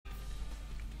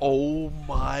Oh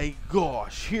my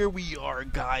gosh, here we are,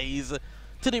 guys.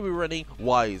 Today we're running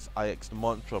Wise IX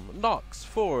Monstrum Nox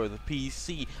for the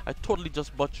PC. I totally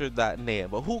just butchered that name,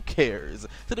 but who cares?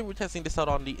 Today we're testing this out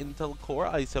on the Intel Core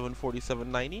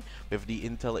i7-4790 with the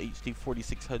Intel HD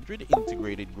 4600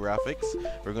 integrated graphics.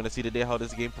 We're going to see today how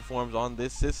this game performs on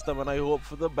this system, and I hope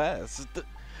for the best.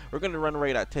 We're going to run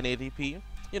right at 1080p.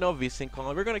 You know, VSync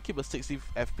on. We're gonna keep a 60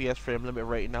 FPS frame limit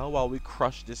right now while we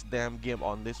crush this damn game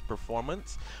on this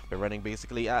performance. We're running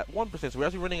basically at 1%, so we're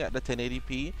actually running at the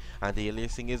 1080p, and the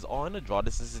aliasing is on. Draw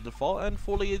distance is default, and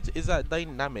foliage is at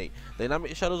dynamic.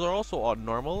 Dynamic shadows are also on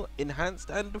normal, enhanced,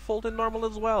 and default and normal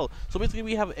as well. So basically,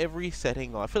 we have every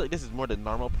setting on. I feel like this is more the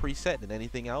normal preset than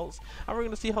anything else, and we're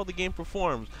gonna see how the game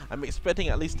performs. I'm expecting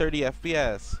at least 30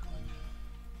 FPS.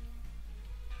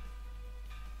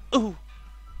 Ooh.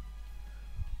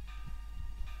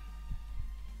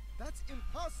 That's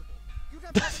impossible. You'd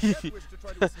have to have a death wish to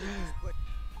try to escape this place.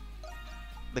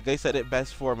 The guy said it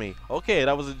best for me. Okay,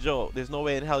 that was a joke. There's no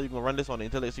way in hell you can run this on the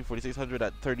Intel HD 4600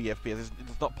 at 30 FPS.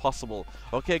 It's not possible.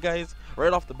 Okay, guys,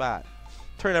 right off the bat,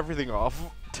 turn everything off.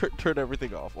 Turn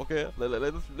everything off. Okay,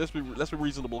 let's be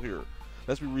reasonable here.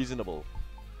 Let's be reasonable.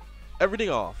 Everything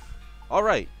off. All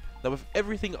right. Now with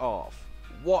everything off,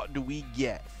 what do we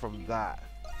get from that?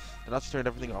 And let's turn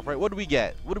everything off. Right? What do we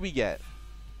get? What do we get?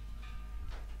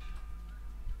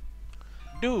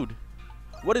 Dude,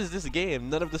 what is this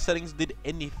game? None of the settings did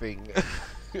anything.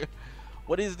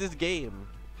 What is this game?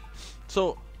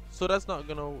 So that's not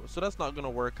gonna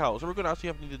work out. So we're gonna actually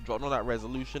have to drop that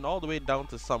resolution all the way down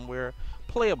to somewhere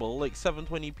playable, like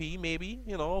 720p maybe.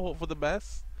 You know, hope for the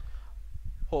best.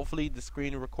 Hopefully the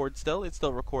screen records still. It's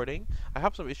still recording. I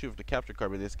have some issue with the capture card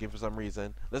with this game for some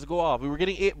reason. Let's go off. We were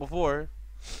getting 8 before.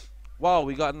 Wow,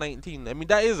 we got 19. I mean,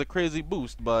 that is a crazy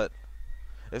boost, but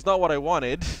it's not what I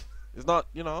wanted. It's not,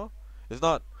 you know, it's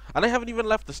not. And I haven't even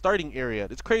left the starting area.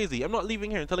 It's crazy. I'm not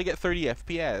leaving here until I get 30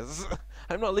 FPS.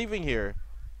 I'm not leaving here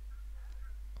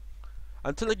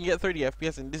until I can get 30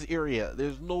 FPS in this area.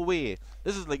 There's no way.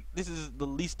 This is the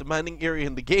least demanding area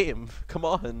in the game. Come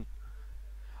on.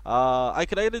 I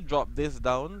could either drop this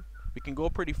down. We can go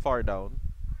pretty far down,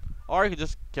 or I could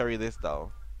just carry this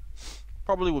down.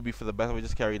 Probably would be for the best if we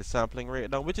just carry the sampling rate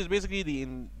down, which is basically the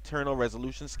internal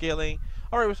resolution scaling.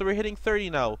 Alright, so we're hitting 30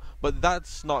 now, but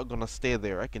that's not gonna stay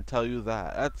there, I can tell you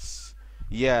that. That's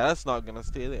not gonna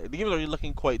stay there. The game is already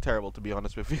looking quite terrible, to be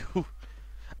honest with you.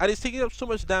 And it's taking up so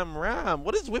much damn RAM.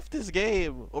 What is with this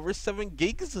game? Over 7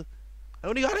 gigs? I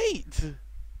only got 8.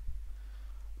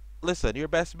 Listen, your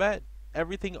best bet,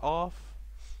 everything off.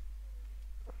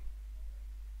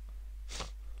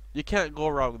 You can't go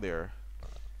wrong there.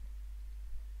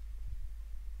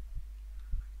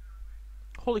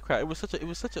 Holy crap! It was such a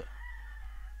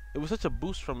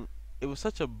boost from.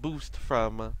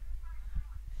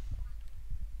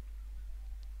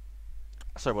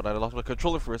 Sorry about that. I lost my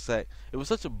controller for a sec. It was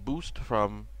such a boost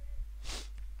from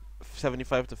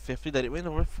 75 to 50 that it went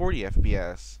over 40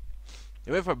 FPS.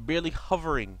 It went from barely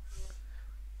hovering.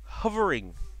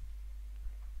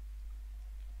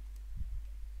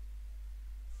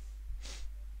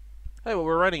 Hey, well,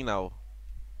 we're running now.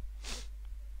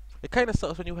 It kind of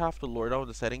sucks when you have to lower down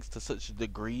the settings to such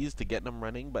degrees to get them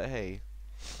running, but hey.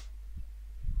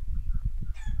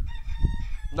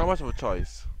 Not much of a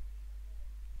choice.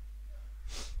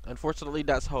 Unfortunately,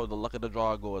 that's how the luck of the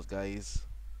draw goes, guys.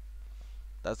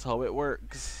 That's how it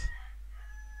works.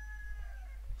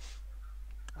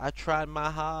 I tried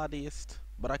my hardest,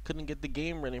 but I couldn't get the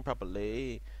game running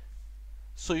properly.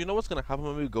 So you know what's going to happen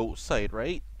when we go outside,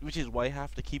 right? Which is why I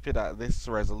have to keep it at this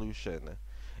resolution.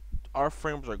 Our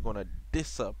frames are gonna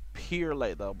disappear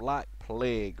like the Black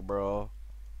Plague, bro.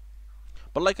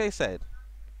 But like I said,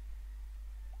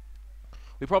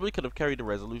 we probably could have carried the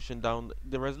resolution down.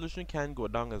 The resolution can go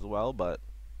down as well, but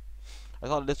I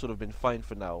thought this would have been fine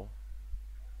for now.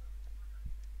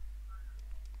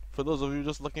 For those of you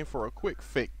just looking for a quick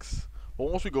fix.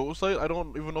 But once we go outside, I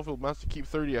don't even know if we'll manage to keep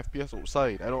 30 FPS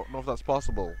outside. I don't know if that's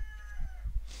possible.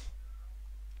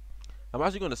 I'm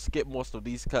actually going to skip most of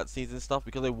these cutscenes and stuff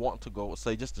because I want to go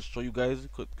outside just to show you guys,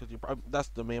 because that's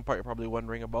the main part you're probably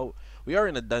wondering about. We are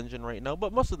in a dungeon right now,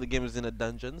 but most of the game is in a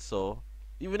dungeon, so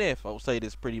even if outside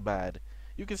is pretty bad,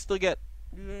 you can still get,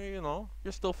 you know,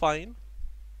 you're still fine.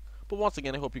 But once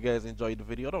again, I hope you guys enjoyed the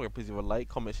video. Don't forget, please leave a like,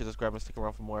 comment, share, subscribe, and stick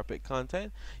around for more epic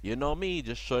content. You know me,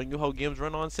 just showing you how games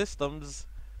run on systems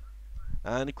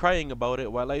and crying about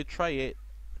it while I try it,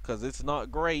 because it's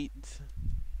not great.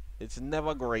 It's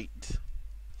never great.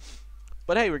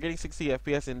 But hey, we're getting 60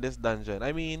 FPS in this dungeon.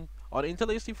 I mean, on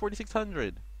Intel HD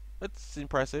 4600. That's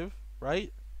impressive,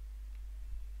 right?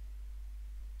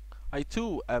 I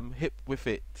too am hip with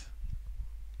it.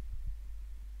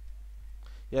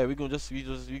 Yeah, we gonna just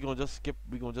skip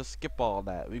all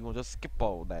that. We gonna just skip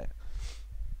all that.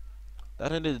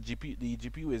 That end of the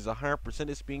GPU is 100%.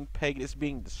 It's being pegged. It's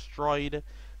being destroyed.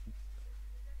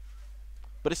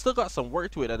 But it's still got some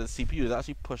work to it. That the CPU is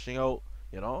actually pushing out.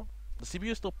 You know, the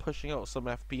CPU is still pushing out some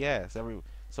FPS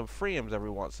some frames every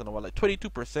once in a while, like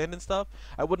 22% and stuff.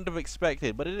 I wouldn't have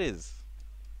expected, but it is.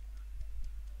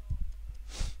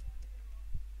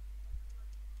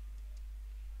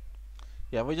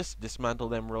 Yeah, if we just dismantle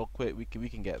them real quick, we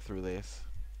can get through this.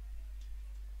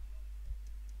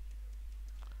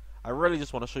 I really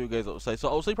just want to show you guys outside.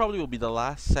 So outside probably will be the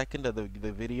last second of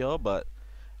the video, but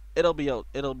it'll be out.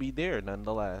 It'll be there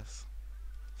nonetheless.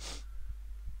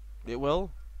 It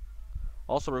will.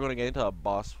 Also, we're gonna get into a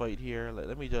boss fight here.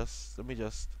 Let me just.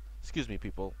 Excuse me,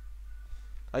 people.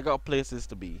 I got places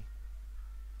to be.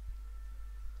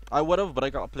 I would have, but I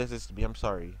got places to be. I'm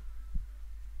sorry.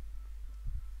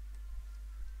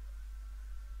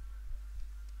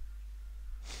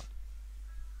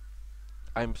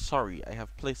 I'm sorry. I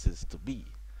have places to be.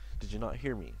 Did you not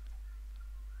hear me?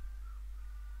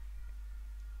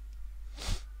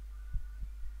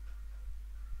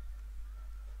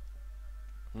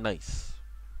 Nice.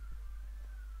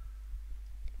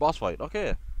 Boss fight.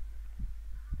 Okay.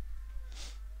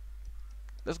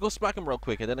 Let's go smack him real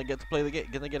quick, and then I get to play the game.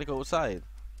 Then I get to go outside.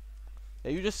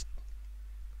 Yeah, you just.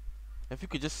 If you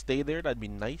could just stay there, that'd be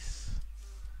nice.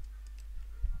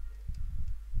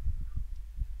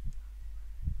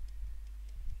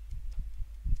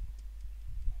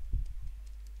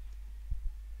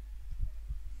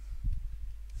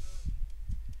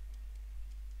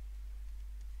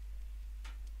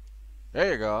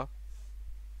 There you go.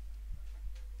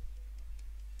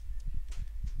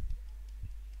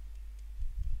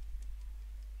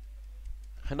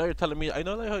 I know you're telling me. I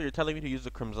know how you're telling me to use the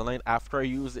Crimson Line after I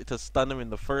used it to stun him in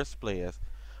the first place.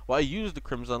 Well, I used the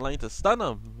Crimson Line to stun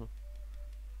him.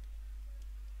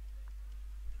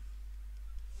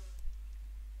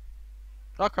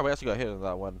 Oh crap! I actually got hit on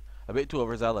that one. A bit too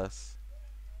overzealous.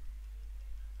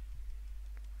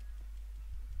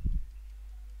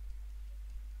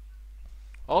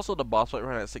 Also, the boss fight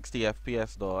ran at 60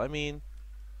 FPS though. I mean.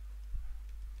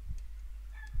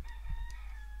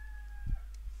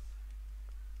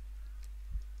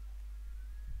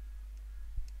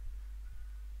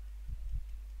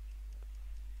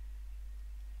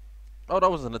 Oh, that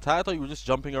was an attack? I thought you were just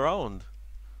jumping around.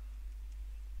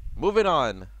 Moving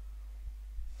on.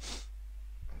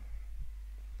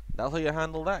 That's how you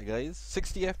handle that, guys.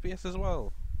 60 FPS as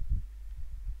well.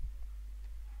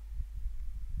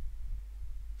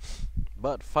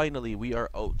 But finally, we are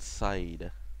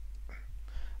outside.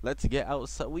 Let's get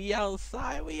outside. We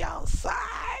outside. We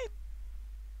outside.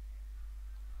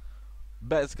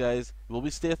 Bets, guys. Will we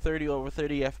stay 30 over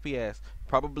 30 FPS?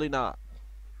 Probably not.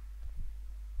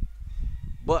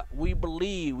 But we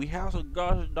believe. We have some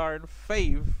gosh darn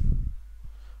faith.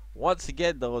 Once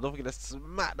again, though, don't forget to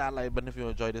smack that like button if you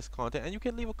enjoy this content. And you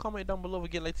can leave a comment down below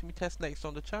again, letting me test next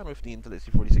on the channel with the Intel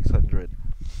 4600.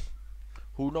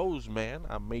 Who knows, man?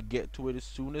 I may get to it as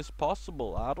soon as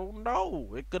possible. I don't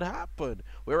know. It could happen.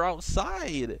 We're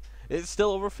outside. It's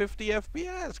still over 50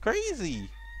 FPS. Crazy.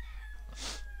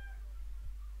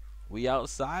 We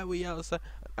outside. We outside.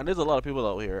 And there's a lot of people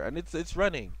out here. And it's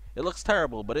running. It looks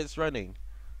terrible, but it's running.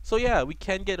 So yeah, we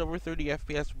can get over 30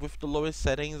 FPS with the lowest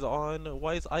settings on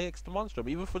Wise IX the Monstrum.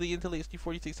 Even for the Intel HD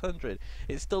 4600.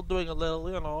 It's still doing a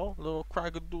little, you know, little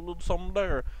crack-a-doodle something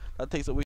there. That takes away